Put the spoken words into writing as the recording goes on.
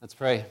Let's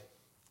pray.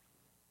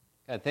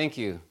 God, thank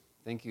you.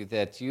 Thank you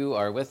that you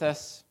are with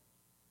us.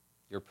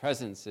 Your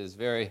presence is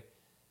very,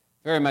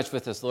 very much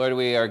with us, Lord.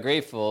 We are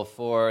grateful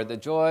for the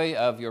joy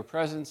of your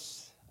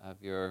presence,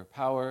 of your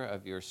power,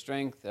 of your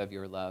strength, of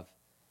your love.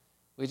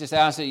 We just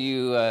ask that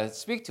you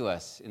speak to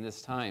us in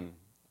this time,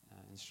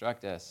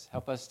 instruct us,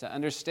 help us to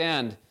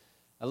understand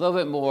a little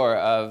bit more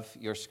of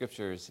your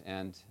scriptures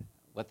and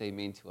what they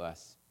mean to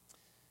us.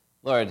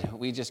 Lord,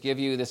 we just give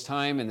you this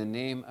time in the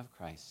name of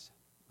Christ.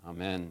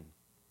 Amen.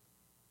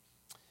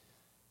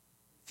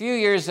 A few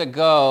years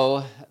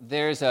ago,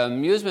 there's an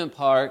amusement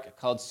park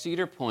called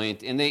Cedar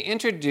Point, and they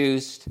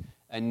introduced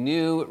a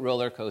new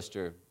roller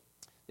coaster.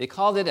 They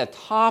called it a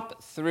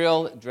Top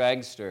Thrill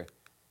Dragster.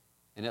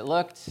 And it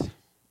looked,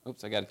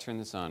 oops, I got to turn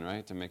this on,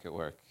 right, to make it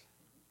work.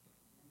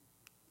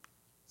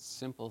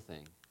 Simple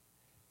thing.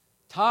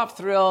 Top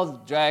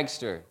Thrill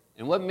Dragster.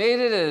 And what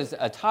made it as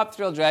a Top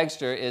Thrill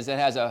Dragster is it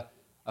has a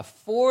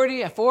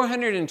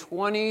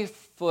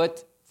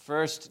 420-foot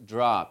first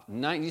drop.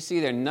 You see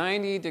there,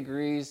 90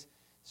 degrees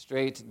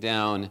straight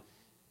down.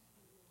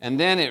 And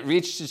then it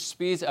reaches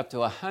speeds up to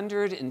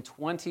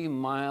 120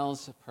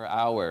 miles per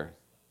hour.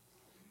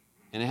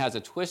 And it has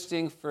a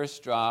twisting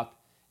first drop.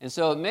 And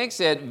so it makes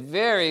it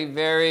very,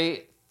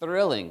 very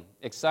thrilling,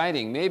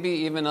 exciting, maybe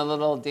even a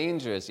little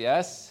dangerous,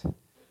 yes?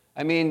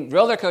 I mean,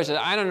 roller coasters,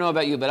 I don't know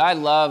about you, but I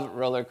love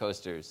roller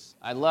coasters.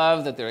 I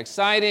love that they're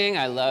exciting.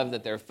 I love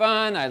that they're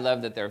fun. I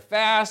love that they're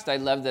fast. I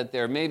love that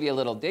they're maybe a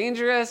little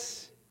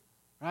dangerous,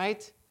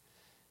 right?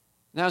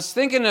 Now, I was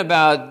thinking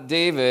about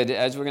David,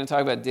 as we're going to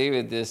talk about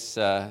David this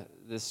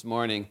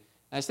morning.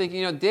 I was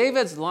thinking,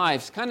 David's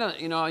life's kind of,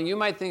 you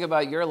might think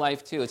about your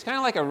life too. It's kind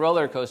of like a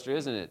roller coaster,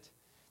 isn't it?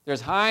 There's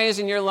highs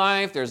in your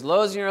life. There's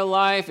lows in your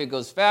life. It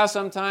goes fast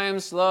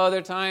sometimes, slow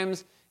other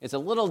times. It's a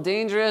little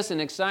dangerous and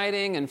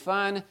exciting and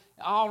fun,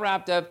 all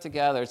wrapped up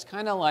together. It's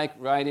kind of like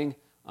riding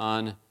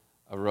on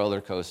a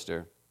roller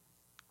coaster.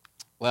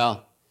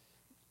 Well,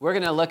 we're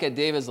going to look at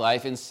David's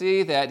life and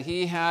see that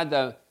he had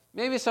the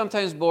maybe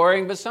sometimes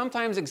boring, but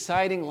sometimes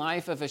exciting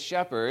life of a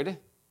shepherd.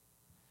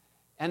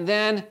 And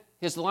then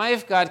his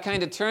life got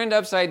kind of turned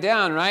upside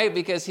down, right?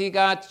 Because he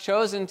got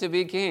chosen to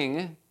be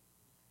king.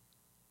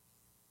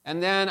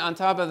 And then on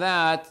top of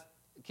that,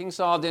 King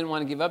Saul didn't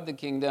want to give up the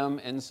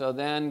kingdom, and so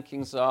then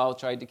King Saul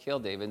tried to kill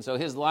David. And so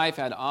his life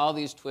had all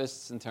these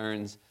twists and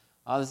turns,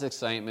 all this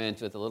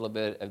excitement with a little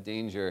bit of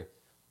danger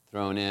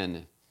thrown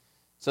in.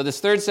 So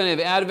this third Sunday of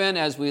Advent,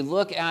 as we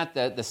look at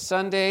the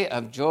Sunday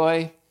of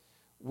joy,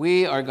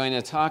 we are going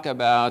to talk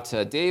about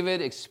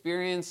David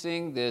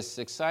experiencing this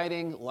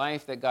exciting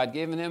life that God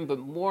gave him, but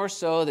more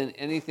so than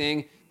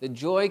anything, the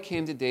joy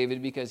came to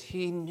David because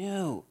he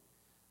knew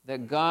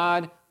that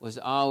God was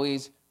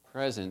always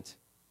present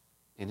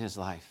in his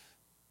life.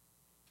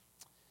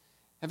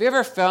 Have you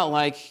ever felt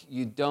like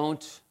you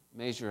don't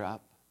measure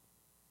up?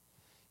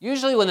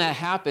 Usually when that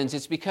happens,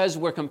 it's because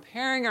we're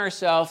comparing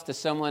ourselves to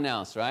someone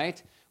else,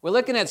 right? We're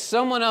looking at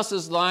someone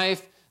else's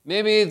life.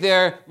 Maybe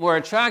they're more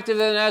attractive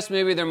than us.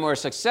 Maybe they're more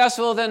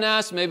successful than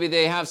us. Maybe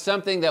they have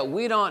something that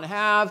we don't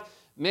have.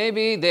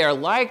 Maybe they are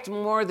liked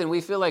more than we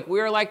feel like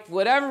we're liked.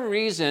 Whatever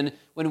reason,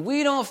 when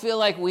we don't feel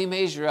like we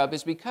measure up,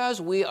 it's because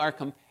we are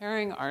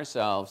comparing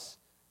ourselves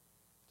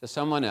to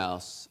someone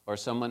else or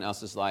someone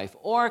else's life,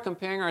 or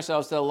comparing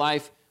ourselves to the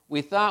life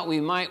we thought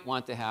we might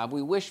want to have,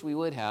 we wish we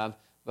would have,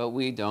 but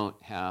we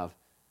don't have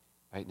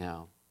right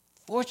now.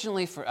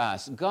 Fortunately for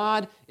us,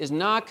 God is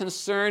not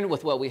concerned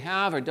with what we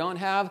have or don't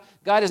have.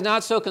 God is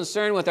not so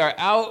concerned with our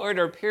outward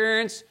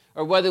appearance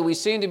or whether we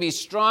seem to be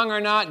strong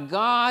or not.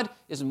 God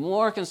is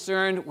more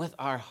concerned with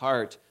our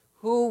heart,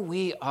 who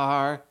we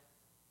are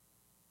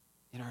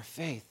in our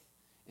faith,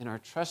 in our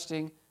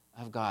trusting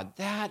of God.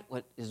 That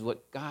is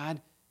what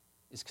God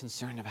is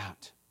concerned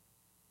about.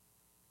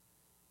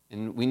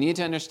 And we need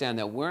to understand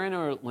that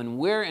when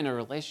we're in a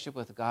relationship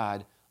with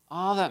God,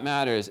 all that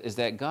matters is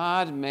that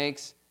God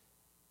makes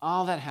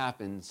all that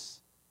happens,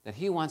 that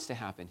he wants to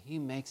happen, he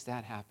makes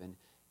that happen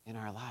in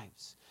our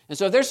lives. And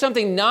so if there's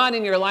something not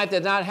in your life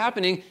that's not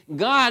happening,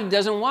 God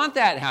doesn't want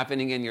that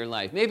happening in your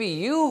life. Maybe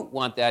you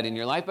want that in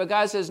your life, but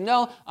God says,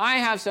 no, I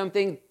have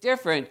something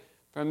different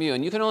from you.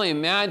 And you can only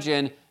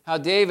imagine how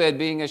David,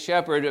 being a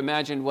shepherd,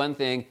 imagined one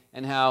thing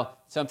and how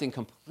something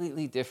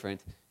completely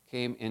different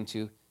came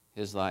into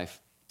his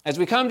life. As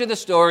we come to the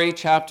story,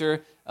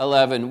 chapter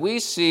 11, we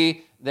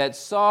see that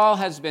Saul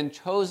has been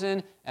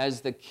chosen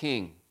as the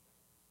king.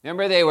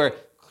 Remember, they were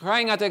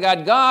crying out to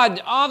God, God,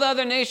 all the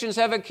other nations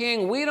have a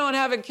king. We don't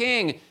have a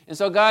king. And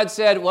so God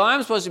said, well,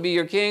 I'm supposed to be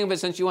your king, but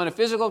since you want a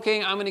physical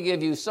king, I'm going to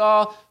give you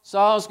Saul.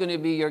 Saul's going to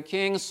be your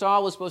king.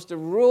 Saul was supposed to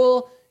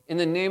rule in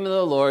the name of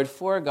the Lord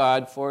for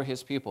God, for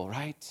his people,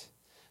 right?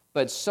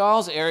 But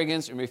Saul's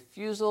arrogance and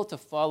refusal to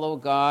follow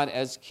God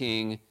as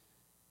king,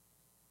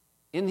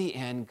 in the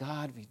end,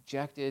 God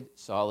rejected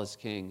Saul as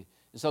king.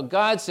 And so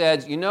God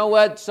said, you know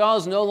what?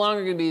 Saul's no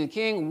longer going to be the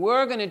king.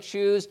 We're going to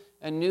choose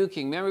a new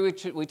king. Remember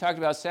we talked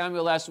about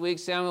Samuel last week.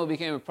 Samuel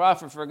became a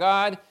prophet for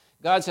God.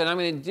 God said, I'm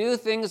going to do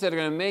things that are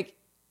going to make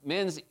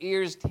men's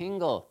ears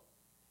tingle.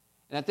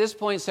 And at this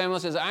point, Samuel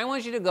says, I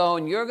want you to go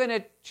and you're going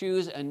to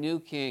choose a new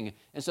king.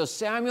 And so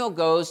Samuel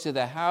goes to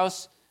the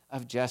house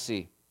of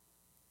Jesse.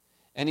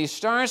 And he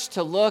starts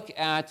to look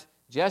at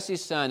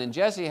Jesse's son. And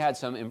Jesse had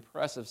some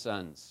impressive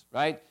sons,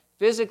 right?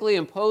 Physically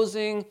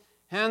imposing,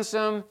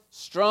 handsome,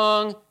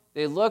 strong.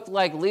 They looked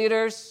like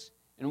leaders.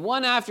 And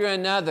one after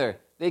another,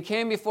 they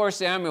came before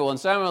Samuel. And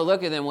Samuel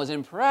looked at them, was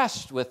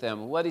impressed with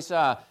them, what he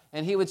saw.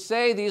 And he would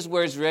say these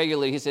words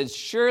regularly. He said,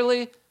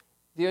 surely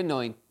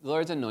the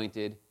Lord's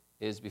anointed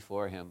is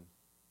before him.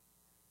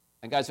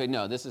 And God said,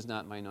 no, this is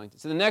not my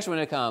anointed. So the next one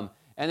would come.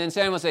 And then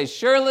Samuel would say,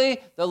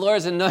 surely the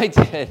Lord's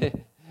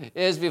anointed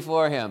is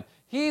before him.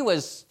 He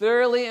was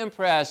thoroughly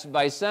impressed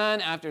by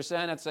son after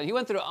son after son. He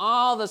went through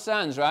all the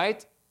sons,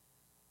 right?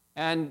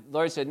 And the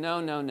Lord said,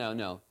 no, no, no,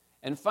 no.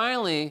 And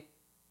finally,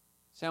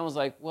 Samuel's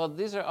like, well,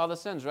 these are all the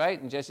sons,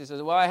 right? And Jesse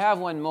says, well, I have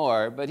one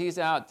more, but he's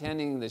out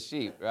tending the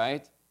sheep,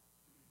 right?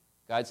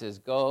 God says,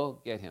 go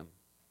get him.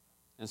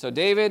 And so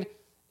David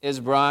is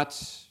brought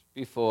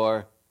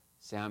before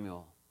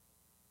Samuel.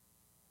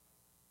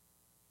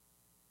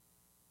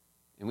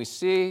 And we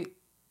see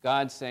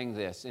God saying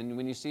this. And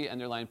when you see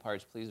underlined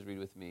parts, please read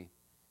with me.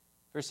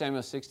 1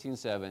 Samuel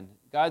 16:7.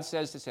 God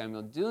says to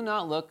Samuel, do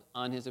not look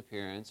on his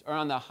appearance or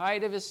on the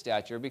height of his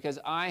stature, because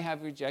I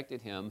have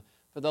rejected him.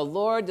 For the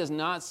Lord does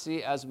not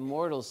see as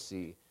mortals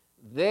see.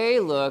 They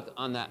look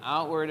on the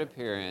outward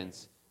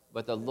appearance,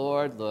 but the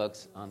Lord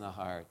looks on the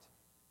heart.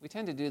 We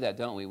tend to do that,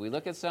 don't we? We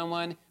look at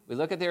someone, we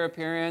look at their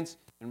appearance,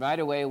 and right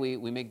away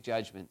we make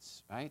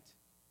judgments, right?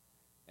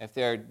 If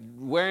they're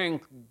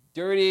wearing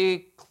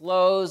dirty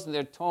clothes and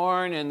they're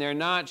torn and they're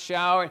not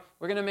showered,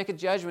 we're going to make a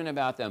judgment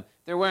about them.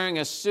 If they're wearing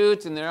a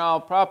suit and they're all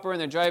proper and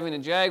they're driving a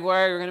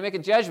Jaguar, we're going to make a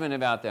judgment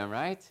about them,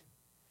 right?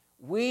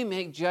 We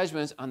make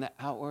judgments on the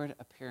outward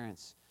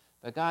appearance.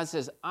 But God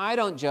says, I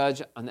don't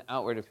judge on the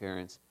outward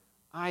appearance.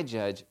 I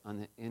judge on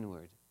the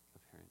inward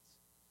appearance.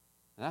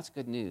 And that's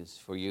good news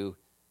for you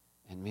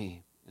and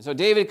me. And so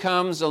David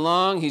comes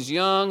along. He's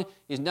young.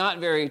 He's not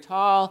very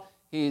tall.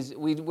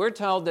 We're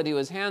told that he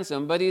was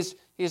handsome, but he's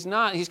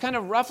not. He's kind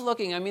of rough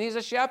looking. I mean, he's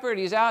a shepherd.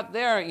 He's out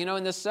there,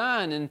 in the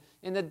sun and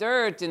in the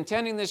dirt and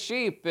tending the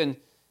sheep.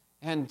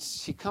 And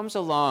he comes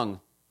along.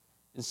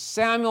 And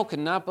Samuel could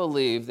not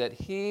believe that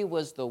he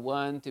was the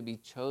one to be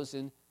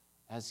chosen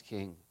as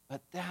king.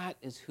 But that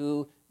is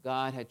who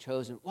God had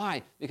chosen.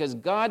 Why? Because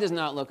God does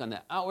not look on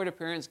the outward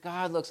appearance.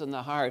 God looks on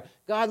the heart.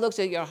 God looks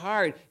at your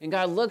heart, and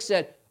God looks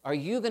at, are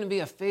you going to be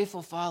a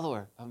faithful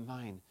follower of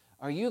mine?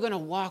 Are you going to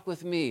walk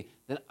with me?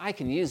 Then I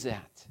can use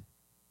that.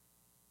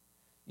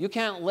 You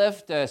can't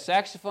lift a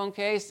saxophone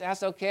case?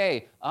 That's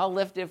okay. I'll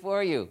lift it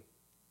for you.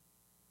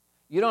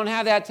 You don't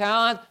have that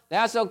talent?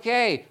 That's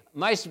okay.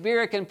 My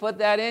Spirit can put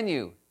that in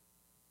you.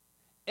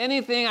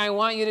 Anything I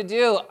want you to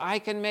do, I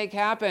can make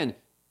happen.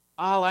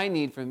 All I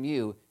need from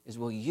you is,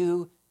 will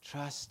you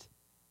trust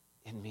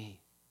in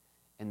me?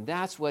 And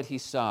that's what he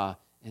saw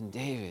in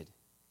David.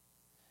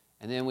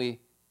 And then we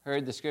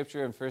heard the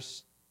scripture in 1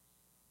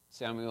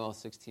 Samuel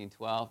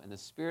 16:12, and the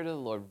Spirit of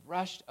the Lord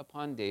rushed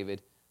upon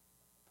David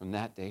from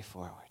that day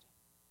forward.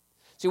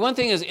 See, one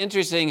thing is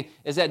interesting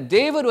is that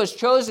David was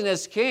chosen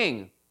as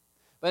king.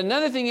 But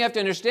another thing you have to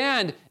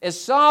understand is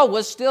Saul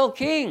was still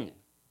king.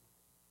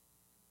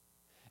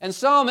 And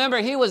Saul, remember,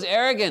 he was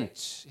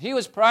arrogant. He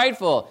was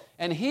prideful.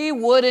 And he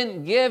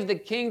wouldn't give the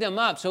kingdom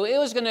up. So it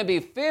was going to be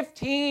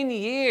 15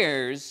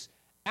 years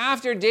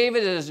after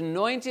David is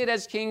anointed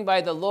as king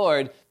by the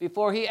Lord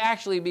before he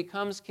actually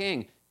becomes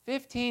king.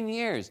 15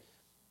 years.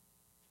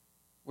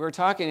 We're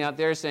talking out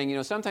there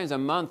saying, sometimes a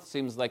month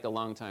seems like a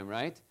long time,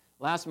 right?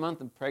 Last month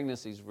of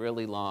pregnancy is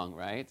really long,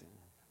 right?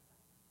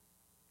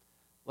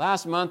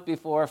 Last month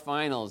before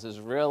finals is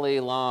really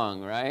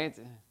long, right?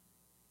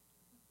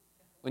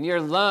 When you're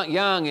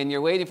young and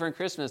you're waiting for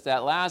Christmas,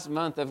 that last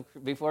month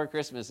before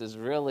Christmas is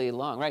really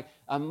long, right?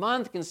 A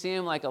month can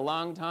seem like a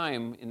long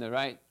time in the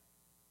right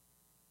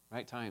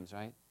times,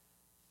 right?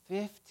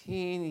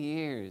 15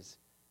 years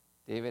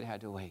David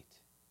had to wait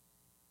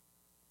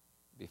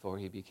before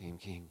he became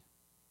king.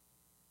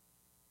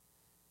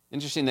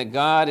 Interesting that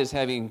God is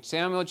having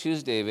Samuel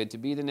choose David to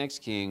be the next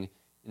king,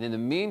 and in the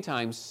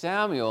meantime,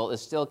 Samuel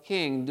is still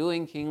king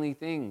doing kingly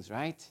things,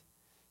 right?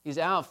 He's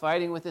out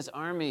fighting with his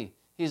army.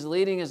 He's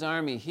leading his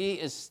army. He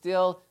is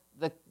still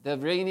the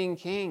reigning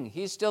king.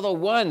 He's still the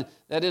one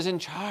that is in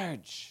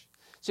charge.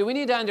 So we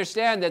need to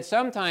understand that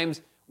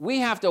sometimes we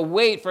have to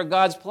wait for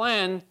God's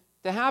plan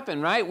to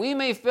happen, right? We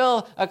may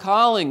feel a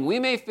calling. We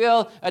may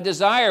feel a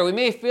desire. We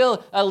may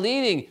feel a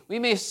leading. We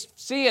may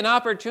see an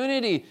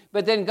opportunity.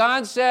 But then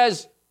God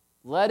says,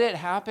 let it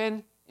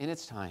happen in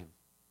its time.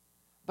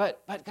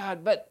 But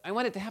God, I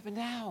want it to happen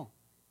now.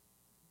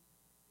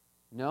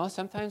 No,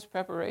 sometimes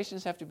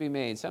preparations have to be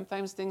made.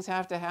 Sometimes things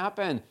have to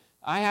happen.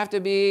 I have to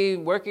be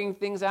working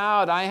things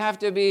out. I have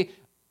to be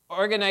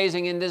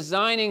organizing and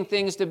designing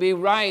things to be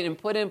right and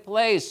put in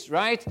place,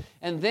 right?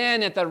 And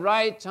then at the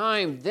right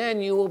time,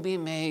 then you will be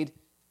made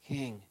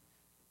king.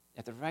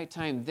 At the right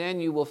time, then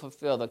you will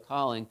fulfill the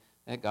calling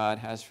that God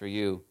has for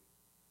you.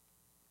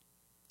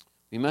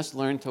 We must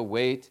learn to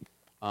wait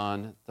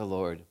on the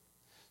Lord.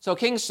 So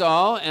King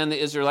Saul and the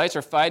Israelites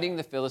are fighting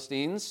the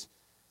Philistines,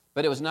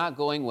 but it was not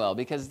going well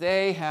because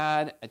they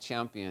had a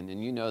champion,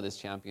 and you know this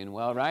champion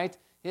well, right?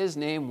 His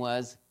name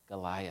was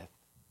Goliath.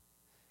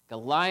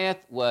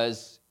 Goliath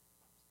was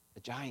a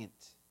giant.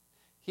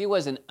 He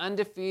was an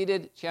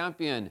undefeated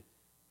champion.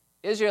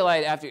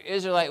 Israelite after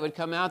Israelite would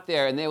come out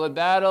there, and they would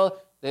battle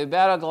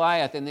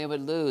Goliath, and they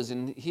would lose,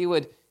 and he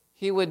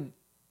would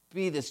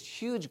be this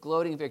huge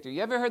gloating victor.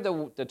 You ever heard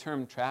the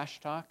term trash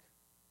talk?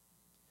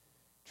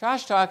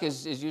 Trash talk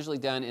is usually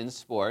done in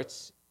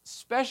sports,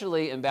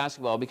 especially in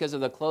basketball because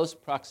of the close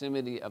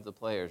proximity of the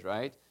players,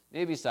 right?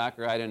 Maybe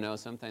soccer, I don't know.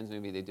 Sometimes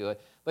maybe they do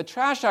it. But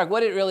trash talk,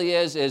 what it really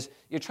is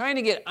you're trying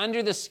to get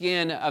under the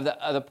skin of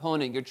the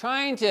opponent. You're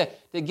trying to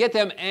get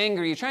them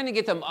angry. You're trying to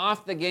get them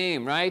off the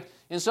game, right?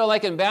 And so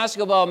like in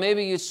basketball,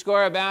 maybe you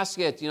score a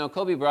basket. You know,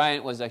 Kobe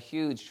Bryant was a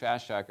huge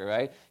trash talker,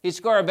 right? He'd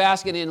score a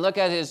basket and he'd look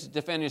at his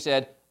defender and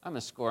said, I'm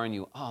going to score on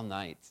you all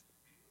night.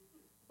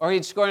 Or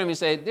he'd score him and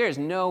say, there's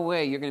no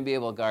way you're going to be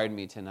able to guard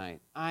me tonight.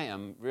 I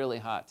am really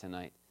hot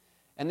tonight.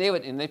 And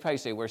they'd probably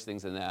say worse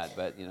things than that,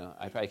 but you know,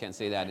 I probably can't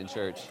say that in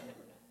church.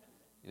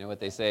 You know what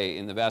they say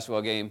in the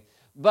basketball game.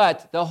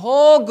 But the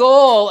whole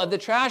goal of the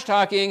trash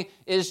talking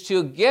is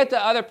to get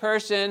the other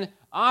person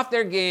off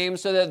their game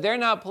so that they're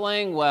not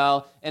playing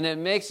well, and it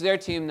makes their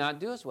team not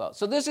do as well.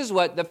 So this is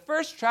what the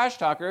first trash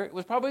talker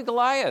was probably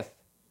Goliath.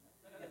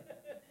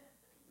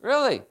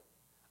 Really.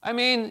 I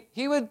mean,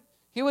 he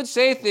would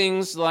say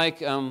things like,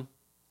 so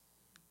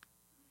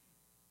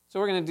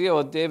we're going to deal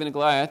with David and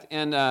Goliath,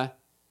 and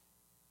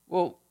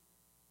well,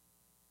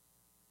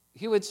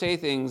 he would say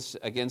things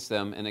against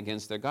them and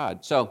against their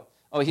God. So,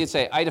 he'd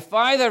say, I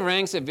defy the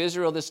ranks of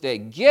Israel this day.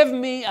 Give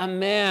me a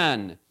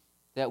man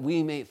that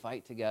we may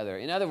fight together.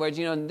 In other words,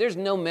 you know, there's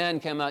no man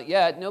come out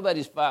yet.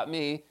 Nobody's fought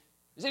me.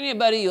 Is any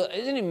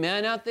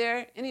man out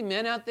there? Any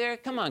men out there?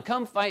 Come on,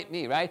 come fight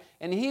me, right?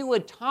 And he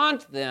would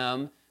taunt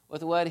them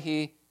with what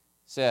he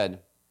said.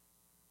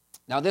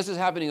 Now, this is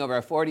happening over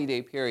a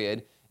 40-day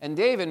period. And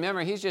David,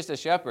 remember, he's just a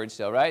shepherd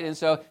still, right? And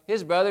so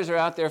his brothers are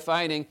out there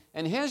fighting,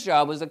 and his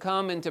job was to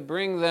come and to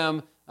bring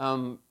them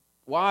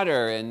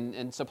water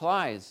and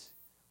supplies.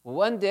 Well,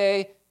 one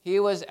day,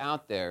 he was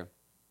out there,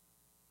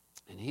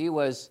 and he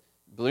was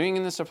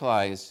bringing the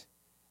supplies,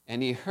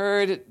 and he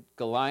heard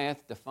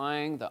Goliath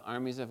defying the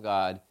armies of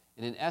God,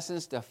 and in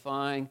essence,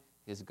 defying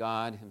his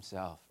God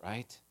himself,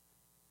 right?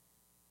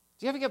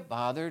 Do you ever get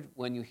bothered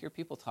when you hear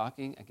people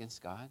talking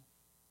against God?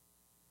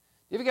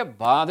 Do you ever get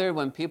bothered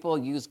when people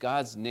use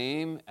God's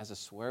name as a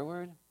swear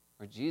word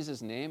or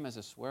Jesus' name as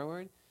a swear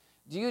word?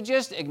 Do you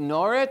just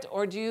ignore it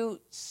or do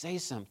you say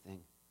something?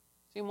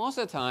 See, most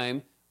of the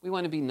time, we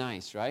want to be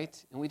nice, right?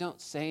 And we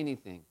don't say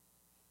anything.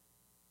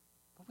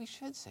 But we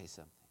should say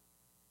something.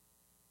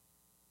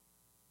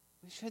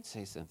 We should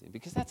say something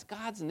because that's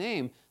God's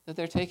name that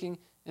they're taking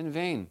in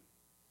vain.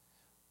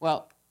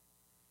 Well,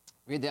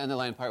 read the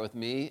underlined part with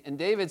me. And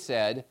David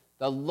said,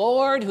 the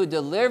Lord who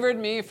delivered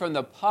me from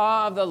the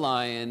paw of the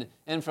lion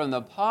and from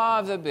the paw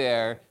of the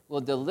bear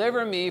will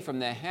deliver me from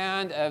the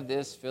hand of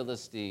this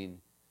Philistine.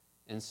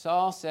 And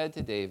Saul said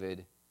to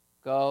David,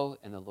 go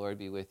and the Lord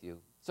be with you.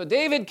 So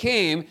David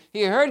came,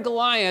 he heard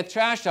Goliath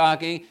trash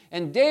talking,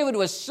 and David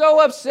was so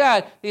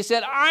upset, he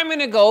said, I'm going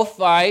to go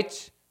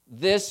fight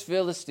this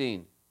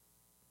Philistine.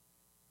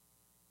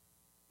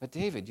 But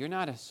David, you're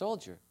not a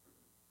soldier.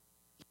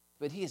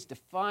 But he is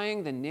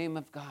defying the name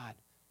of God,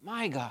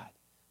 my God.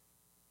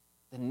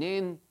 The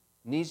name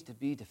needs to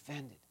be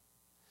defended.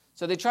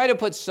 So they try to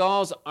put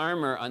Saul's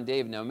armor on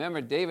David. Now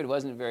remember, David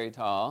wasn't very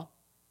tall.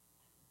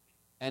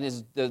 And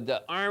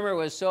the armor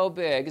was so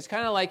big. It's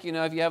kind of like, you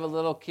know, if you have a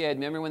little kid.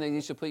 Remember when they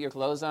used to put your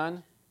clothes on?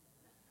 And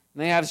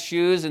they have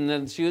shoes, and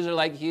the shoes are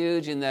like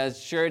huge, and the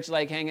shirt's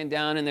like hanging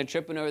down, and they're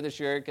tripping over the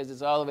shirt because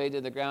it's all the way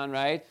to the ground,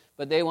 right?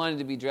 But they wanted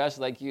to be dressed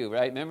like you,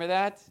 right? Remember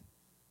that?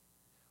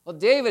 Well,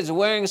 David's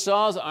wearing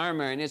Saul's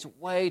armor, and it's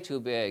way too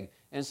big.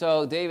 And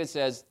so David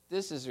says,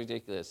 this is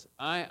ridiculous.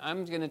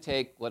 I'm going to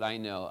take what I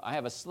know. I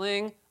have a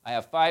sling. I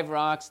have 5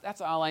 rocks.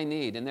 That's all I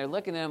need. And they're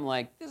looking at him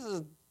like, this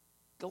is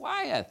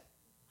Goliath.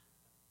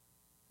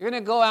 You're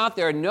going to go out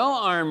there, no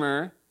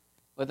armor,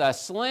 with a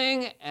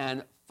sling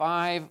and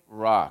 5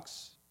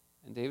 rocks.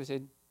 And David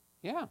said,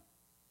 yeah.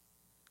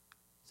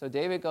 So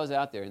David goes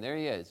out there, and there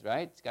he is,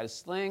 right? He's got a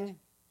sling,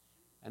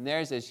 and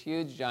there's this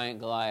huge giant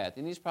Goliath.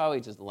 And he's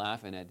probably just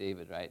laughing at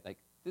David, right? Like,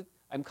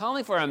 I'm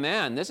calling for a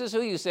man. This is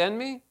who you send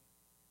me?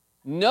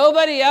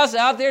 Nobody else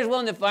out there is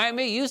willing to fight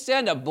me. You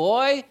send a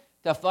boy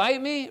to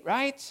fight me,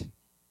 right?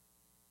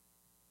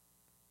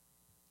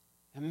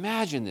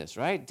 Imagine this,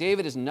 right?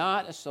 David is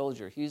not a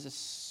soldier. He's a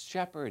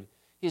shepherd.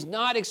 He's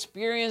not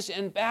experienced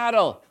in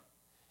battle.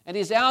 And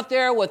he's out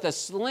there with a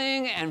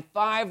sling and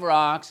 5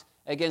 rocks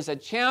against a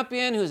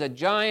champion who's a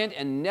giant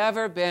and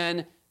never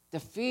been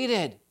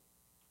defeated.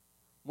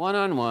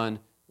 One-on-one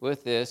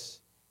with this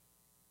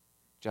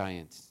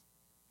giant.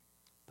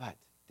 But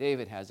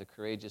David has a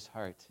courageous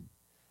heart.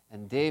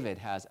 And David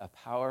has a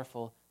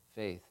powerful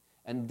faith.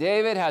 And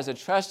David has a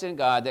trust in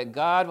God that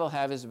God will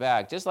have his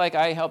back. Just like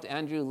I helped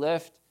Andrew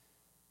lift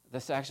the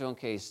saxophone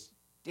case,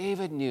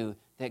 David knew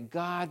that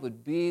God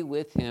would be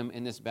with him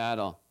in this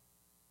battle.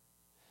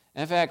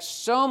 In fact,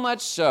 so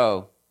much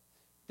so,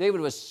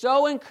 David was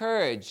so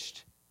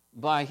encouraged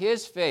by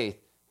his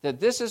faith that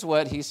this is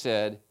what he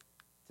said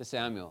to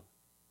Samuel.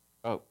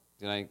 Oh,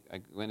 I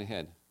went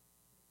ahead.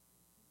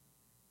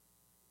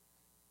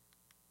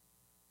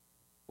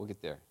 We'll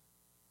get there.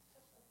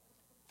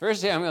 1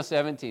 Samuel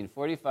 17,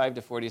 45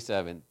 to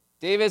 47.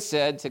 David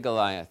said to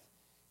Goliath,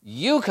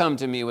 "You come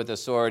to me with a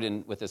sword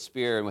and with a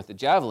spear and with a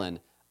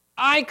javelin.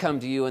 I come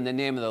to you in the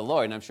name of the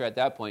Lord." And I'm sure at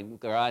that point,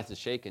 Goliath is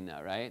shaken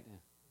now, right?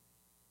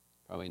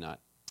 Probably not.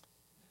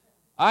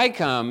 "I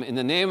come in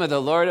the name of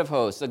the Lord of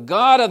hosts, the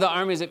God of the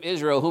armies of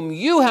Israel, whom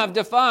you have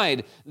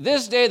defied.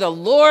 This day the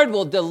Lord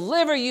will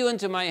deliver you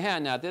into my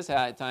hand." Now at this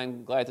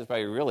time, Goliath is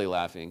probably really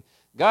laughing.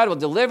 "God will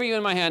deliver you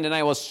in my hand, and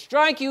I will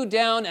strike you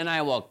down, and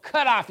I will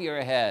cut off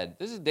your head."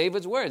 This is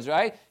David's words,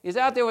 right? He's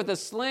out there with a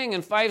sling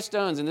and 5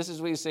 stones, and this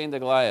is what he's saying to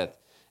Goliath.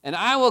 "And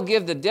I will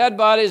give the dead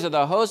bodies of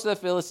the host of the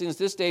Philistines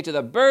this day to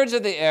the birds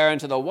of the air and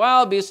to the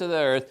wild beasts of the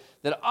earth,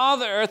 that all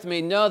the earth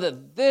may know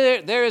that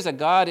there is a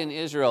God in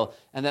Israel,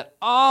 and that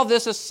all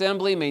this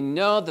assembly may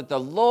know that the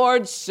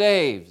Lord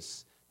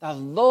saves." The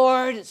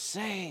Lord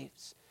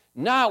saves,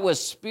 not with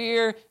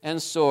spear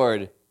and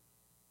sword.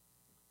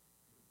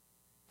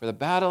 "For the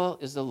battle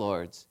is the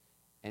Lord's,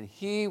 and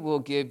he will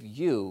give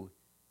you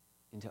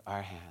into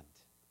our hand."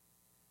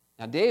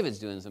 Now David's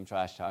doing some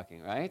trash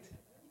talking, right?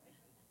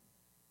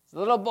 It's a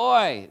little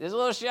boy, this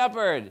little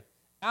shepherd,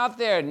 out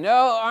there,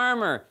 no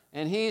armor,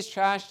 and he's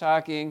trash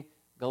talking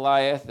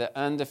Goliath, the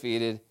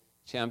undefeated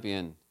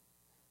champion.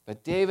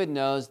 But David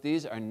knows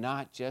these are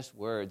not just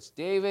words.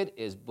 David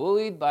is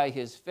buoyed by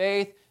his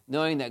faith,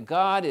 knowing that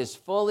God is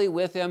fully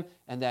with him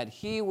and that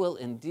he will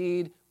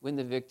indeed win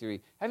the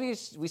victory. We've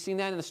seen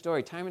that in the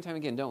story time and time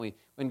again, don't we?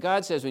 When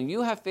God says, when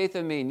you have faith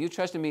in me and you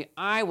trust in me,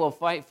 I will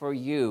fight for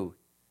you,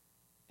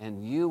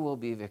 and you will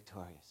be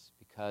victorious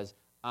because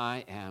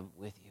I am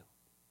with you.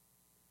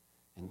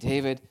 And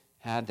David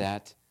had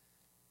that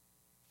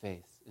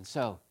faith. And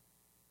so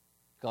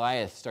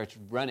Goliath starts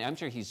running. I'm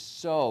sure he's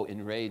so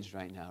enraged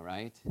right now,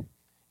 right?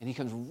 And he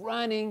comes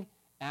running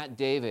at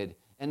David.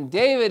 And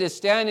David is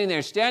standing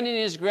there, standing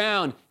his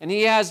ground, and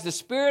he has the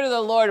Spirit of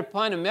the Lord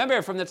upon him.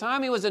 Remember, from the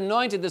time he was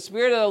anointed, the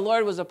Spirit of the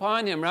Lord was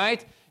upon him,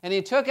 right? And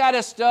he took out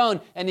a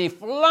stone, and he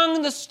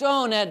flung the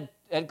stone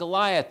at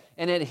Goliath,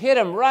 and it hit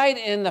him right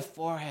in the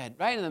forehead,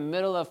 right in the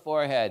middle of the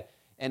forehead,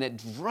 and it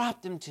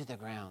dropped him to the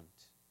ground.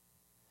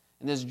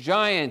 And this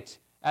giant,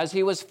 as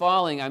he was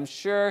falling, I'm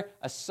sure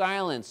a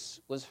silence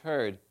was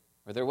heard,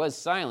 or there was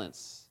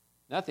silence.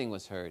 Nothing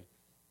was heard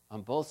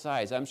on both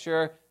sides. I'm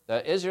sure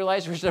the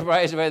Israelites were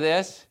surprised by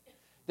this.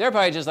 They're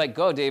probably just like,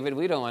 "Go, David,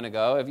 we don't want to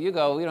go. If you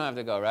go, we don't have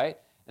to go," right?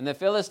 And the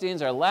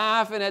Philistines are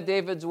laughing at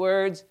David's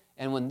words.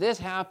 And when this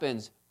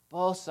happens,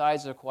 both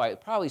sides are quiet.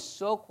 Probably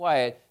so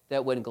quiet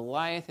that when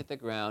Goliath hit the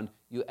ground,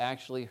 you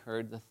actually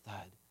heard the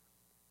thud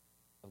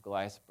of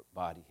Goliath's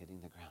body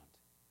hitting the ground.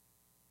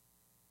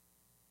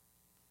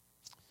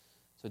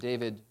 So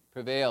David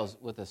prevails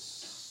with a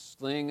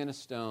sling and a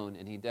stone,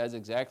 and he does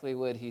exactly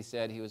what he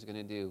said he was going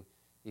to do.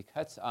 He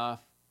cuts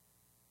off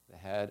the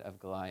head of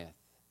Goliath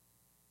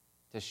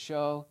to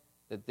show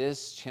that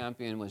this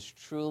champion was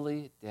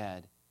truly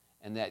dead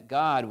and that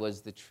God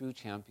was the true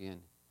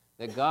champion,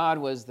 that God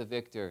was the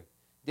victor.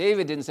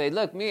 David didn't say,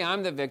 "Look, me,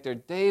 I'm the victor."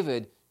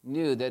 David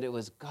knew that it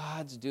was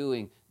God's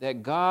doing,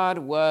 that God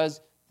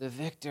was the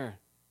victor.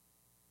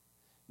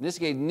 And this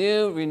gave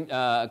new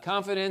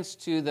confidence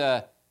to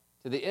the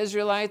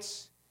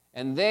Israelites,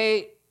 and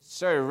they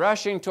started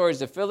rushing towards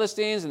the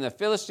Philistines, and the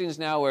Philistines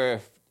now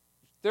were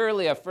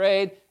thoroughly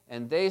afraid,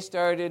 and they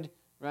started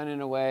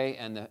running away,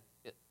 and the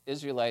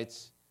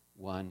Israelites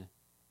won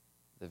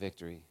the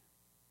victory.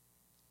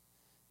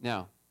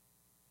 Now,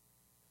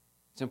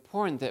 it's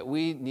important that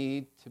we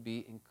need to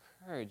be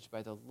encouraged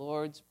by the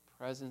Lord's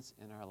presence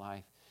in our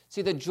life.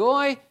 See, the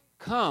joy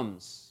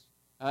comes.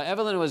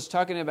 Evelyn was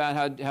talking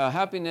about how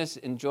happiness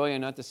and joy are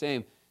not the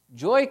same.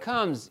 Joy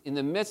comes in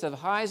the midst of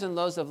highs and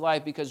lows of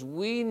life because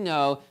we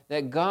know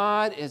that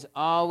God is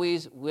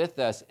always with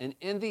us. And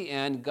in the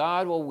end,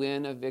 God will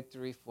win a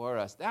victory for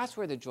us. That's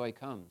where the joy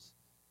comes.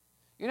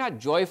 You're not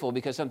joyful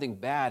because something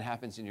bad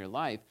happens in your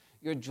life.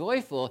 You're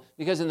joyful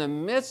because in the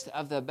midst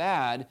of the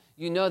bad,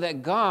 you know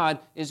that God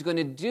is going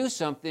to do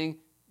something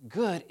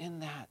good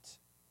in that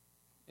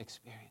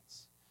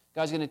experience.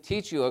 God's going to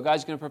teach you, or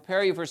God's going to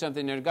prepare you for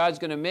something, or God's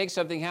going to make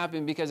something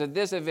happen because of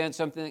this event,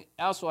 something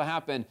else will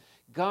happen.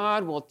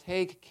 God will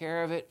take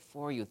care of it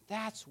for you.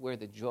 That's where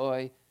the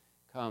joy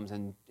comes.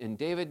 And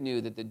David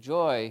knew that the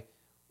joy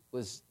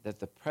was that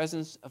the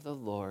presence of the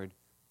Lord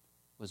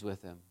was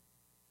with him.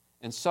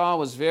 And Saul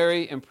was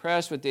very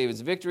impressed with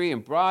David's victory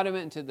and brought him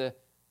into the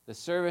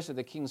service of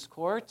the king's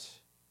court.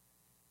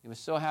 He was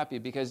so happy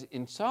because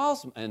in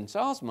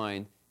Saul's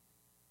mind,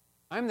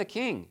 I'm the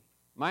king.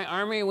 My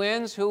army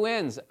wins. Who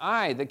wins?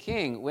 I, the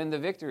king, win the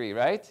victory,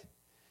 right?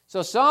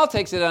 So Saul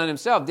takes it on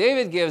himself.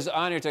 David gives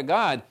honor to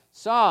God.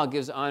 Saul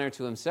gives honor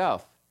to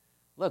himself.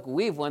 Look,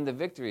 we've won the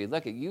victory.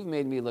 Look, you've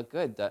made me look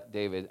good,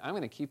 David. I'm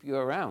going to keep you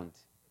around.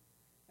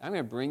 I'm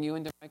going to bring you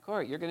into my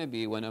court. You're going to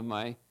be one of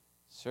my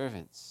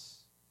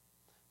servants.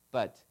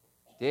 But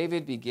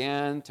David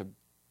began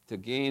to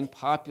gain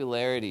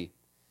popularity.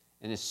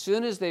 And as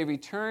soon as they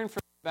return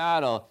from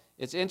battle,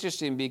 it's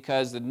interesting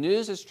because the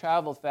news has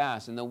traveled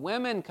fast, and the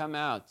women come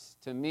out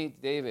to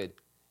meet David.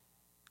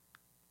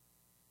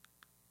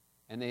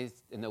 And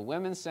the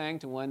women sang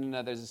to one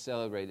another as they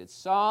celebrated.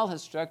 Saul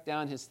has struck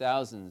down his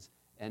thousands,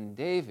 and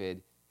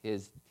David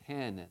his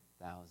 10,000s.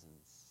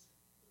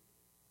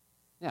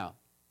 Now,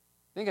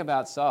 think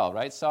about Saul,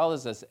 right? Saul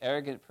is this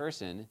arrogant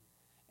person,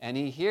 and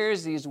he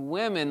hears these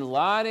women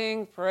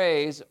lauding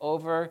praise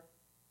over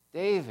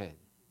David.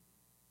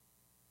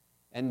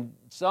 And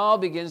Saul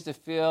begins to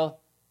feel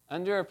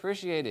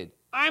underappreciated.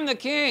 I'm the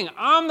king.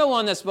 I'm the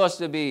one that's supposed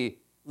to be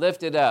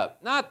lifted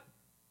up, not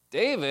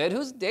David.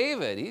 Who's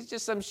David? He's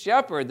just some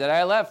shepherd that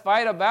I let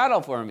fight a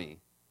battle for me,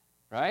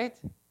 right?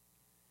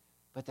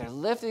 But they're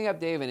lifting up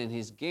David, and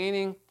he's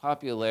gaining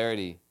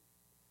popularity.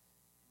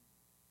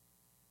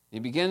 He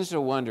begins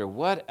to wonder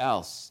what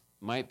else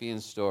might be in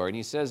store. And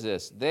he says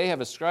this, they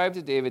have ascribed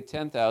to David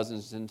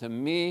 10,000s, and to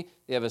me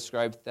they have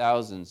ascribed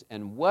thousands.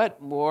 And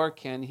what more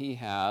can he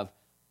have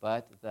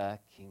but the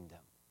kingdom?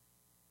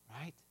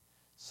 Right?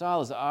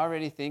 Saul is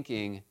already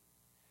thinking,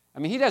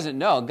 he doesn't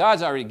know.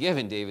 God's already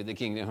given David the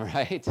kingdom,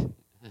 right?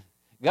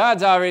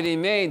 God's already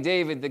made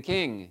David the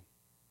king.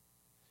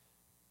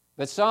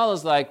 But Saul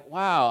is like,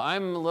 wow,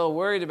 I'm a little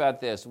worried about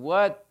this.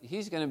 What?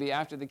 He's going to be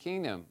after the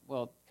kingdom.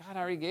 Well, God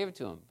already gave it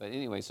to him. But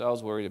anyway,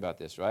 Saul's worried about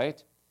this,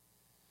 right?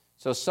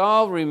 So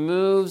Saul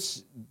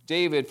removes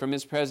David from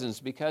his presence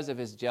because of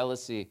his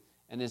jealousy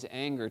and his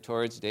anger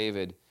towards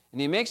David.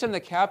 And he makes him the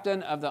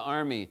captain of the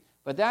army.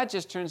 But that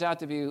just turns out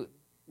to be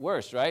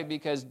worse, right?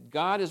 Because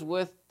God is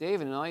with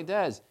David and all he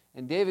does.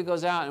 And David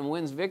goes out and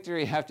wins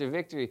victory after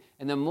victory.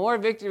 And the more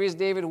victories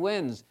David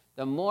wins,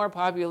 the more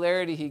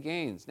popularity he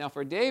gains. Now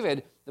for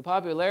David, the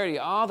popularity,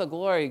 all the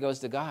glory goes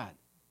to God.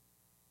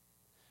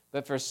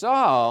 But for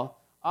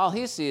Saul, all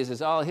he sees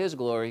is all his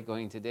glory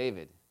going to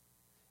David.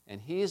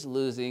 And he's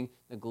losing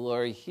the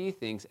glory he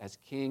thinks as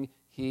king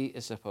he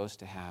is supposed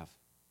to have.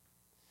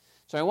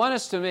 So I want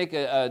us to make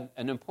an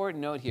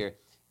important note here.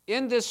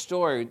 In this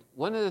story,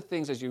 one of the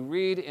things as you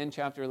read in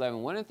chapter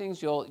 11, one of the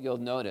things you'll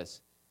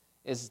notice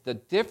is the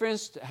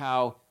difference to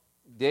how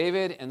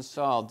David and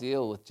Saul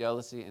deal with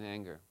jealousy and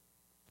anger,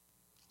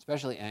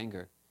 especially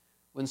anger.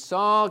 When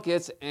Saul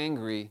gets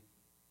angry,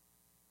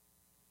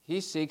 he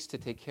seeks to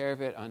take care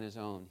of it on his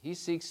own. He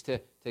seeks to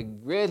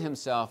rid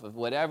himself of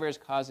whatever is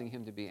causing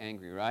him to be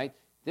angry, right?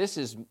 This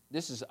is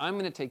I'm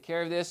going to take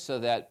care of this so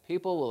that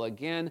people will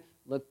again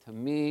look to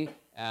me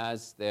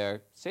as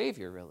their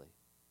savior, really.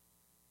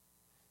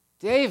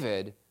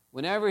 David,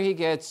 whenever he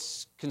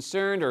gets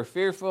concerned or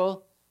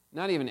fearful,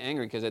 not even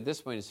angry, because at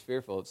this point he's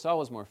fearful. Saul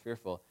was more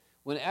fearful.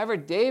 Whenever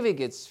David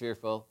gets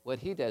fearful, what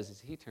he does is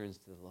he turns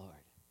to the Lord.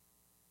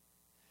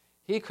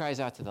 He cries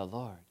out to the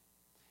Lord.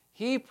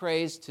 He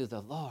prays to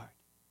the Lord.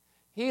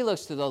 He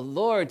looks to the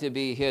Lord to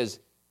be his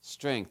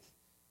strength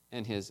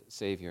and his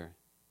Savior.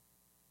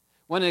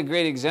 One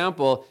great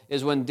example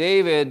is when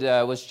David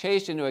was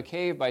chased into a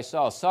cave by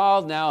Saul.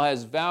 Saul now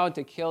has vowed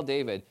to kill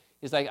David.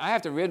 He's like, I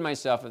have to rid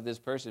myself of this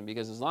person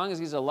because as long as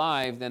he's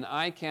alive, then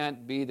I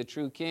can't be the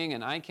true king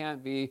and I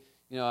can't be,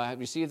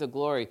 receive the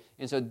glory.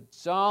 And so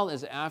Saul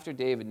is after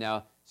David.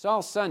 Now,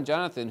 Saul's son,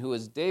 Jonathan, who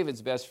is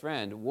David's best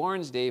friend,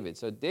 warns David.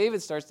 So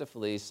David starts to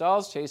flee.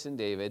 Saul's chasing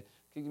David.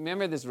 Can you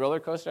remember this roller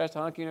coaster I was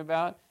talking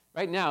about?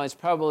 Right now, it's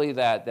probably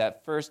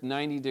that first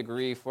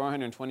 90-degree,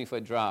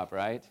 420-foot drop,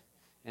 right,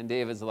 in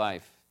David's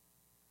life.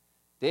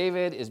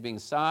 David is being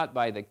sought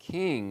by the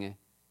king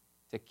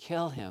to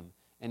kill him.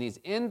 And he's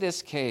in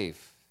this cave.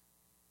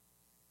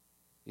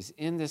 He's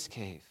in this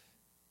cave.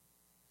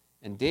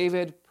 And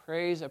David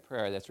prays a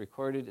prayer that's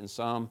recorded in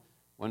Psalm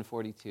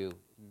 142.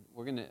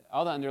 We're going to,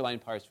 all the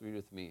underlined parts, read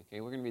with me.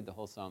 Okay, we're going to read the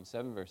whole Psalm,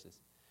 7 verses.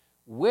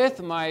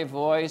 With my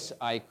voice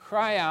I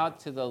cry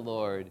out to the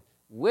Lord.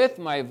 With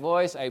my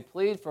voice I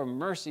plead for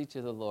mercy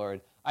to the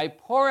Lord. I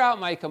pour out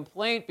my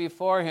complaint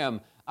before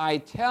him. I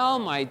tell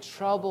my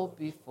trouble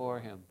before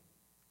him.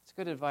 It's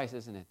good advice,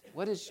 isn't it?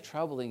 What is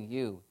troubling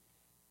you?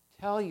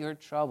 Tell your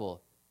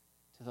trouble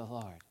to the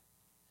Lord.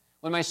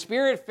 When my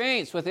spirit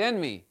faints within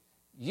me,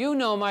 you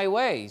know my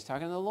way. He's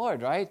talking to the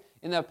Lord, right?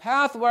 In the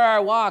path where I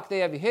walk, they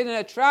have hidden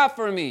a trap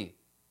for me.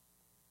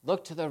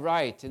 Look to the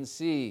right and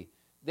see.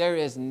 There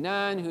is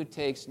none who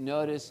takes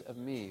notice of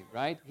me,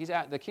 right?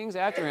 The king's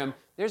after him.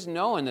 There's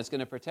no one that's going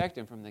to protect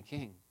him from the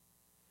king.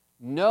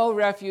 No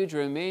refuge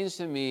remains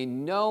to me.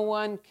 No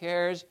one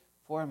cares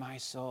for my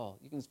soul.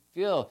 You can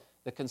feel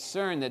the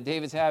concern that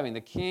David's having.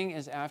 The king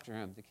is after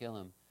him to kill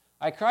him.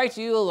 I cry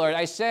to you, Lord.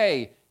 I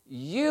say,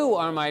 you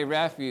are my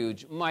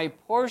refuge, my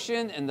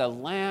portion in the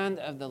land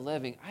of the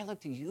living. I look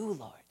to you,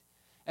 Lord.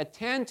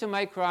 Attend to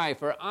my cry,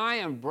 for I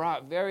am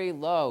brought very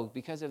low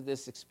because of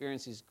this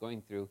experience he's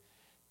going through.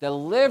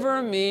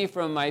 Deliver me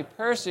from my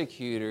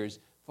persecutors,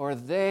 for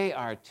they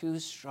are too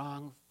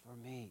strong for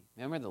me.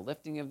 Remember the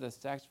lifting of the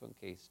saxophone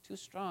case? Too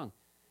strong.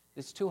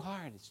 It's too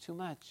hard. It's too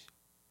much.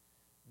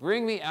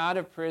 Bring me out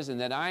of prison,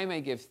 that I may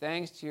give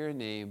thanks to your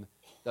name.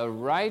 The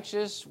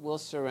righteous will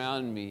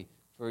surround me,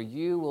 for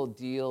you will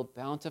deal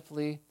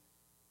bountifully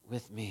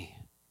with me.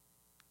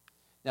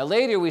 Now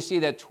later we see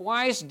that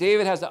twice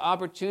David has the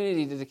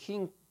opportunity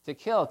to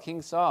kill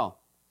King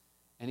Saul,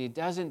 and he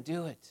doesn't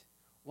do it.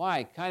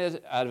 Why? Kind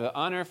of out of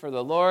honor for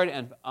the Lord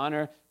and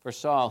honor for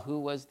Saul, who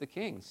was the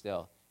king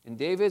still. In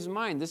David's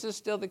mind, this is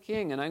still the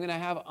king, and I'm going to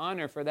have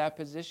honor for that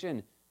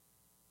position.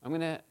 I'm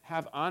going to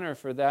have honor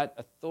for that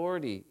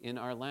authority in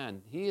our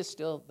land. He is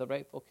still the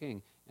rightful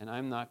king, and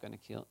I'm not going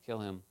to kill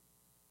him.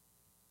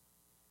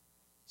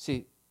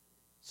 See,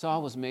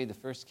 Saul was made the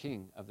first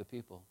king of the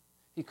people.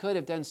 He could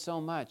have done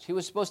so much. He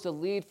was supposed to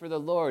lead for the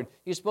Lord.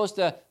 He was supposed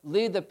to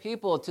lead the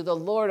people to the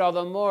Lord all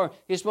the more.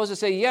 He's supposed to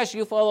say, yes,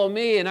 you follow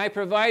me, and I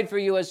provide for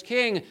you as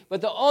king,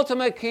 but the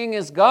ultimate king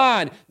is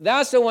God.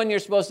 That's the one you're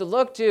supposed to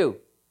look to.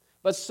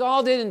 But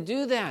Saul didn't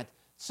do that.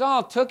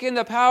 Saul took in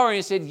the power, and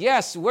he said,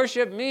 yes,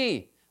 worship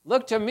me.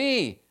 Look to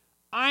me.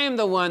 I am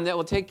the one that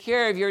will take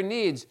care of your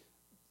needs.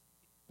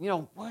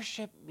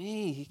 Worship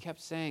me, he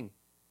kept saying.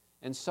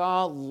 And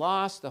Saul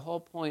lost the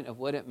whole point of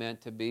what it meant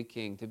to be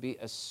king, to be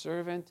a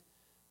servant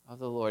of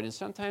the Lord. And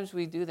sometimes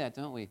we do that,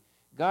 don't we?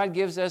 God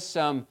gives us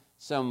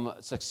some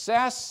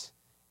success,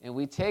 and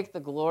we take the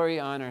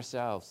glory on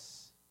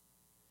ourselves.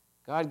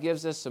 God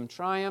gives us some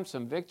triumph,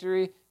 some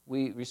victory.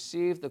 We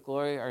receive the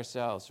glory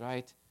ourselves,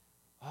 right?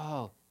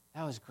 Oh,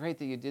 that was great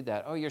that you did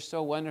that. Oh, you're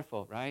so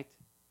wonderful, right?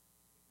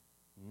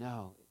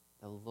 No,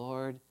 the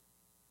Lord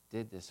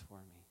did this for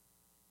me.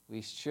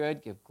 We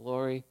should give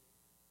glory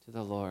to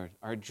the Lord.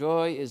 Our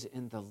joy is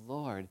in the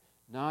Lord,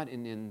 not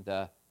in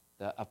the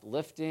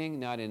uplifting,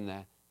 not in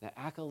the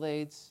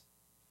accolades.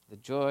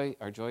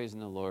 Our joy is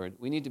in the Lord.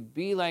 We need to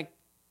be like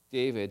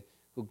David,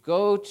 who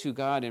go to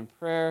God in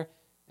prayer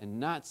and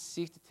not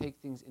seek to take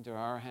things into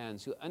our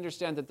hands, who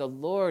understand that the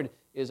Lord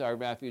is our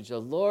refuge, the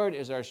Lord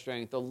is our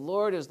strength, the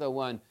Lord is the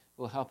one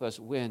who will help us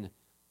win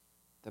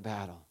the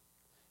battle.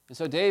 And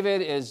so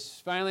David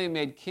is finally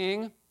made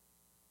king.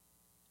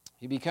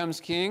 He becomes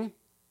king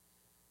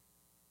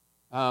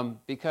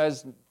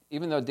because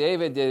even though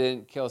David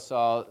didn't kill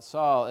Saul,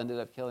 Saul ended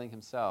up killing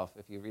himself.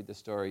 If you read the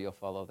story, you'll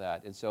follow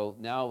that. And so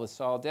now with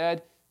Saul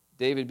dead,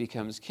 David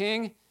becomes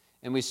king.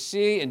 And we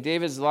see in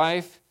David's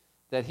life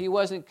that he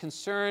wasn't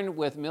concerned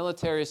with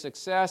military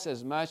success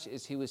as much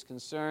as he was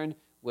concerned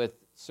with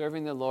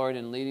serving the Lord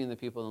and leading the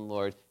people in the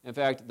Lord. In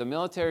fact, the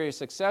military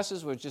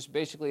successes were just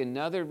basically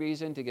another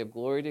reason to give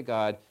glory to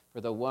God for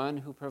the one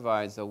who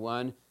provides, the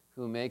one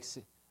who makes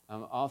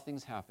all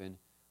things happen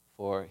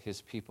for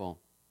his people.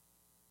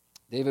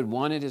 David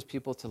wanted his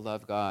people to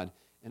love God.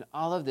 In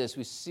all of this,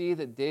 we see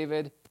that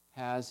David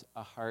has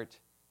a heart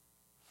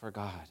for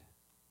God.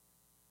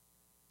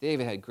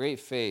 David had great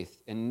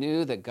faith and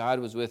knew that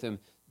God was with him.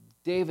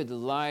 David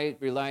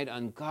relied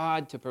on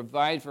God to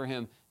provide for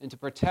him and to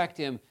protect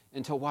him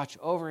and to watch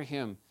over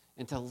him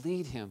and to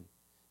lead him.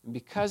 And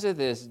because of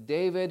this,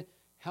 David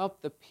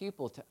helped the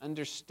people to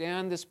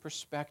understand this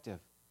perspective.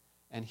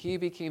 And he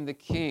became the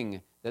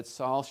king that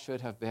Saul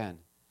should have been.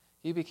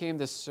 He became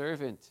the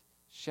servant,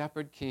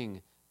 shepherd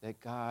king that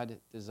God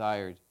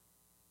desired.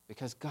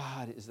 Because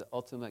God is the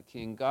ultimate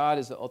king. God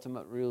is the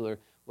ultimate ruler.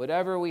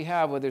 Whatever we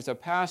have, whether it's a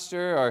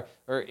pastor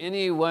or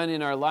anyone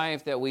in our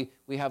life that we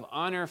have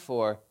honor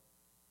for,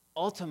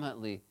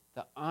 ultimately,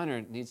 the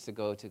honor needs to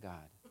go to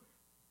God.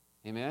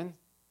 Amen?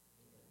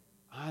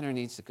 Honor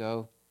needs to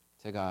go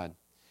to God.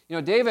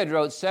 David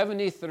wrote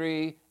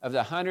 73 of the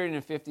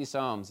 150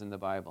 Psalms in the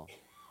Bible.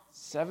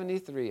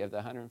 73 of the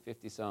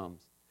 150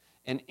 Psalms.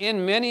 And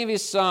in many of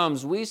his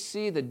Psalms, we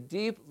see the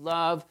deep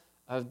love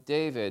of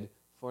David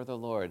for the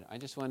Lord. I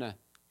just want to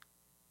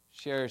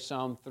share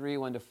Psalm 3,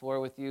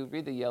 1-4 with you.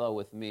 Read the yellow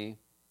with me.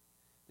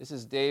 This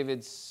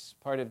is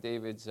part of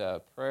David's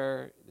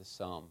prayer, this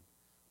psalm.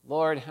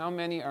 Lord, how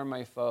many are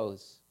my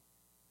foes?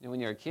 When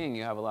you're a king,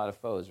 you have a lot of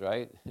foes,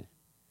 right?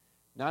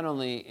 Not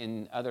only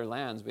in other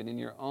lands, but in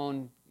your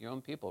own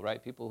people,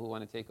 right? People who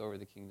want to take over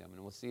the kingdom.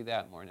 And we'll see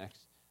that more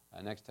next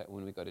time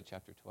when we go to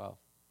chapter 12.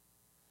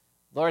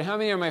 Lord, how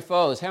many are my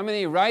foes? How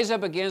many rise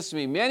up against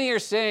me? Many are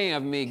saying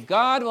of me,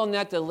 God will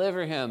not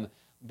deliver him.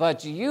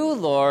 But you,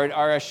 Lord,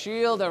 are a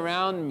shield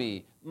around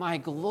me, my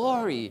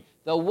glory,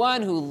 the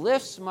one who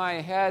lifts my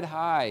head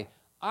high.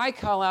 I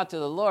call out to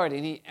the Lord,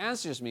 and he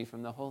answers me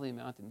from the holy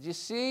mountain. Do you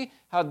see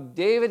how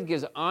David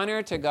gives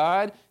honor to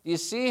God? Do you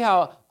see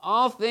how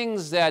all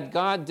things that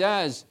God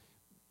does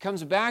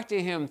comes back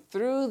to him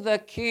through the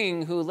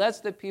king who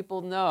lets the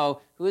people know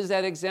who is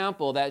that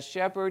example, that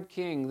shepherd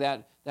king,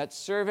 that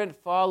servant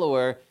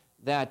follower,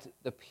 that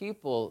the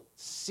people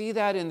see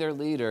that in their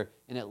leader,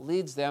 and it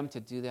leads them to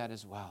do that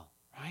as well,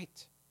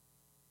 right?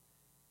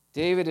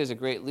 David is a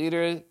great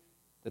leader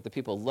that the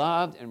people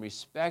loved and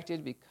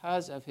respected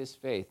because of his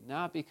faith,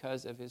 not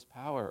because of his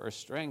power or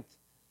strength.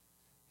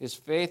 His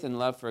faith and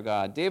love for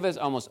God. David has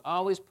almost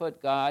always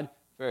put God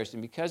first,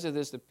 and because of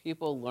this, the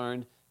people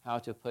learned how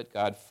to put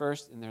God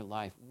first in their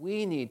life.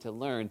 We need to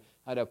learn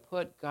how to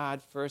put God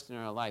first in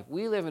our life.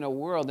 We live in a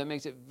world that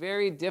makes it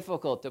very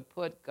difficult to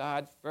put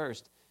God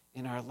first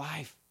in our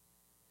life.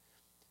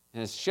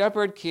 And as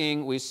shepherd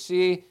king, we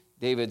see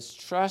David's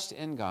trust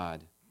in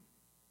God.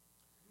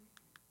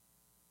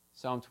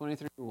 Psalm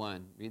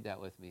 23:1, read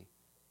that with me.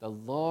 The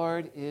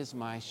Lord is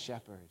my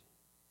shepherd,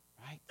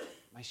 right?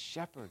 My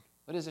shepherd.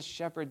 What does a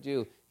shepherd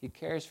do? He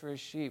cares for his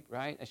sheep,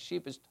 right? A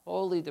sheep is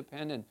totally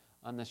dependent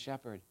on the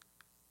shepherd.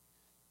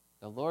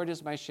 The Lord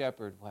is my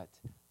shepherd, what?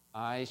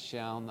 I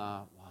shall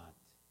not want.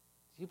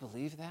 Do you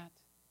believe that?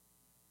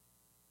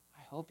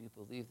 I hope you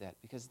believe that,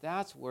 because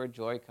that's where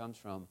joy comes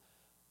from.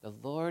 The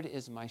Lord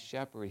is my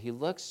shepherd. He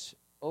looks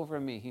over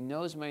me. He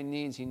knows my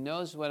needs. He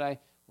knows what I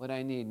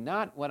need,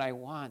 not what I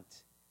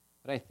want,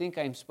 what I think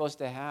I'm supposed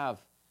to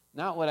have,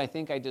 not what I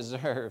think I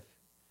deserve.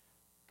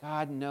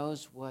 God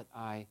knows what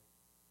I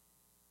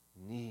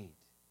need,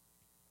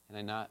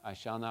 and I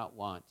shall not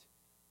want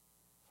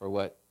for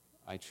what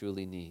I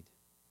truly need.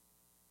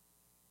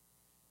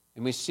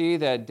 And we see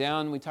that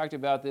we talked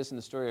about this in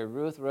the story of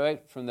Ruth,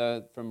 right?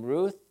 From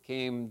Ruth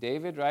came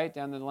David, right,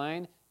 down the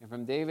line, and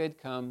from David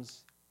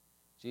comes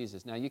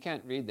Jesus. Now, you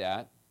can't read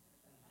that.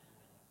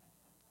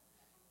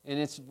 And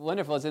it's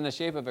wonderful. It's in the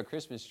shape of a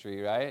Christmas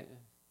tree, right?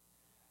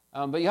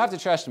 But you have to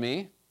trust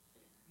me.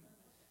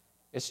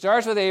 It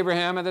starts with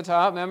Abraham at the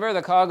top. Remember,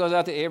 the call goes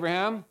out to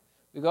Abraham.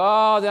 We go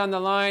all down the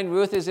line.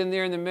 Ruth is in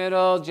there in the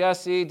middle.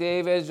 Jesse,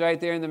 David's right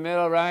there in the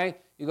middle, right?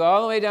 You go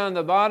all the way down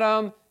to the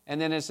bottom,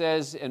 and then it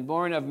says, and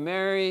born of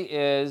Mary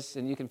is,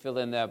 and you can fill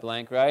in that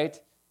blank, right?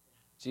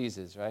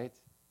 Jesus, right?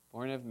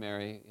 Born of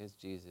Mary is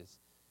Jesus.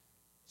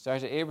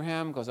 Starts at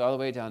Abraham, goes all the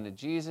way down to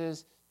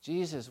Jesus.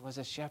 Jesus was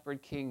a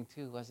shepherd king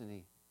too, wasn't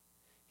he?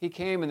 He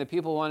came and the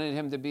people wanted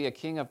him to be a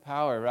king of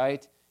power,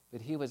 right?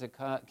 But he was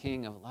a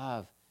king of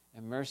love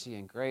and mercy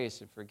and grace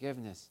and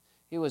forgiveness.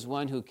 He was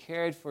one who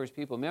cared for his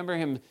people. Remember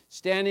him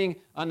standing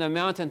on the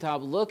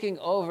mountaintop, looking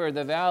over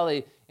the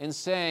valley and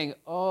saying,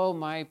 oh,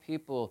 my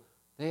people,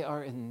 they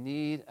are in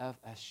need of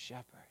a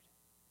shepherd.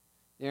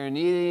 They are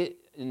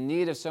in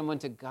need of someone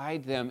to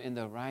guide them in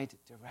the right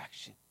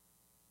direction.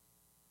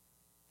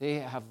 They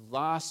have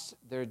lost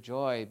their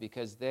joy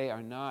because they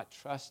are not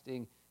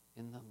trusting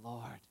in the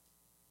Lord.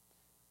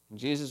 And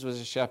Jesus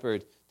was a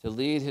shepherd to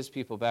lead his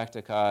people back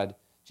to God.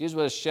 Jesus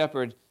was a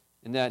shepherd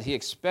in that he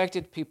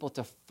expected people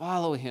to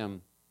follow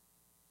him.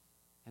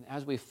 And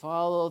as we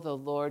follow the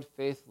Lord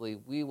faithfully,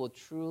 we will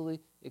truly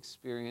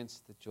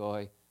experience the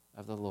joy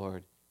of the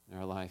Lord in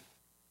our life.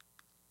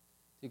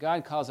 See,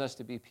 God calls us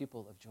to be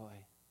people of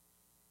joy.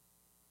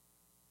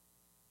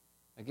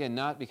 Again,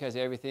 not because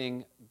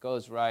everything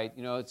goes right.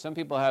 You know, some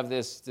people have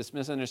this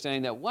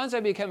misunderstanding that once I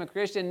become a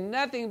Christian,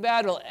 nothing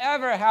bad will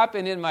ever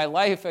happen in my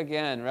life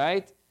again,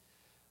 right?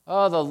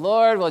 Oh, the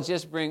Lord will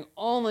just bring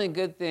only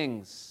good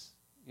things.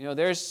 You know,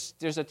 there's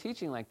a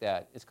teaching like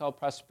that. It's called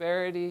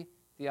prosperity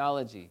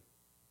theology.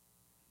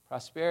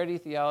 Prosperity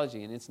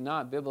theology, and it's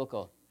not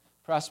biblical.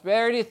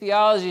 Prosperity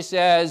theology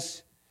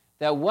says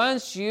that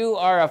once you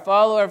are a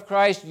follower of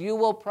Christ, you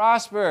will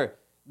prosper.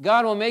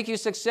 God will make you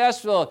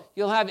successful.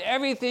 You'll have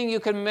everything you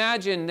can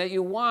imagine that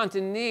you want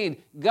and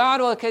need.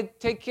 God will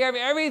take care of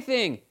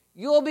everything.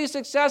 You will be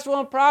successful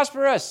and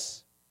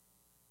prosperous.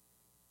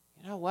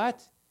 You know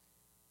what?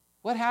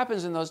 What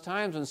happens in those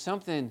times when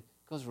something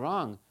goes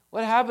wrong?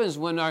 What happens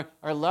when our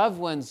loved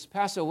ones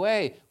pass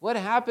away? What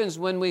happens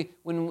when we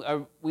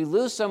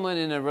lose someone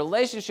in a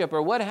relationship?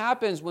 Or what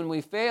happens when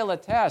we fail a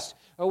test?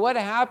 Or what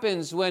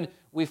happens when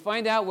we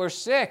find out we're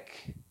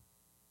sick?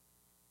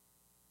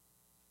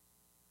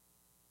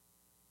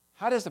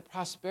 How does the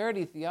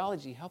prosperity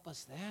theology help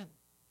us then?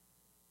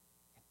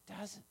 It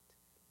doesn't,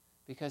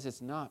 because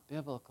it's not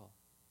biblical.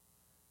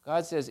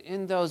 God says,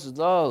 in those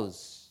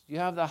lows, you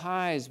have the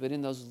highs, but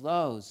in those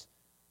lows,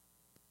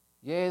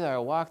 yea, though I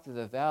walk through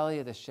the valley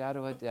of the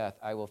shadow of death,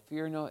 I will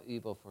fear no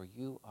evil, for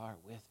you are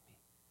with me.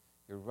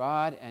 Your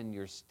rod and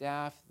your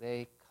staff,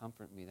 they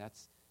comfort me.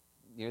 That's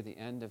near the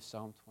end of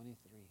Psalm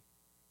 23.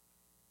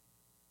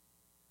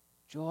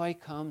 Joy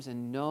comes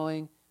in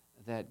knowing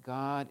that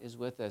God is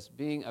with us.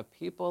 Being a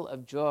people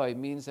of joy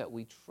means that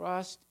we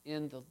trust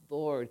in the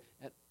Lord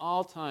at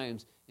all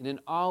times and in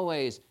all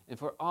ways and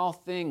for all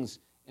things,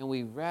 and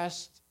we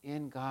rest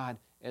in God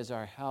as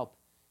our help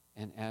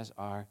and as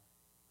our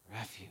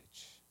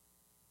refuge.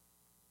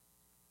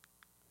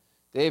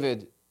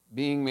 David,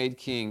 being made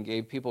king,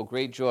 gave people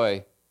great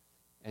joy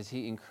as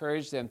he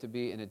encouraged them to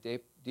be in a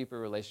deeper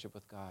relationship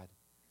with God.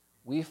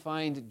 We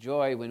find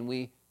joy when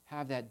we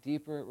have that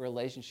deeper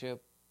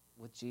relationship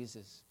with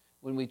Jesus,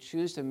 when we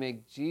choose to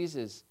make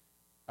Jesus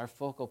our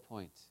focal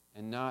point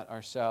and not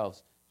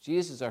ourselves.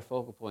 Jesus our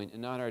focal point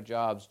and not our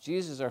jobs.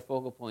 Jesus our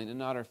focal point and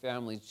not our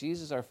families.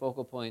 Jesus our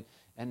focal point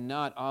and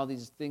not all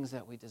these things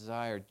that we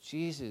desire.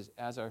 Jesus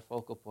as our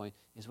focal point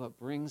is what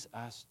brings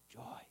us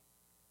joy.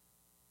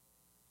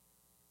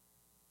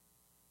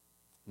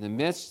 In the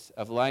midst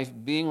of life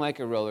being like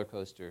a roller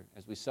coaster,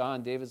 as we saw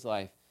in David's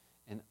life,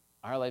 and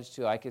our lives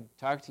too, I could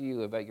talk to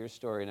you about your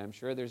story, and I'm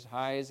sure there's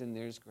highs and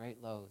there's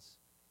great lows.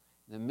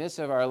 In the midst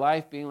of our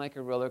life being like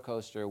a roller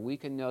coaster, we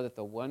can know that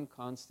the one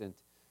constant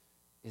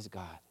is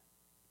God.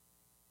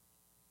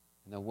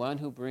 And the one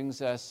who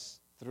brings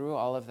us through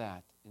all of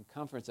that and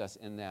comforts us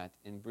in that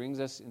and brings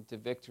us into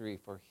victory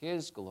for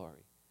His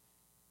glory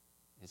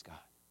is God.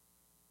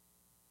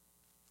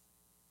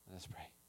 Let us pray.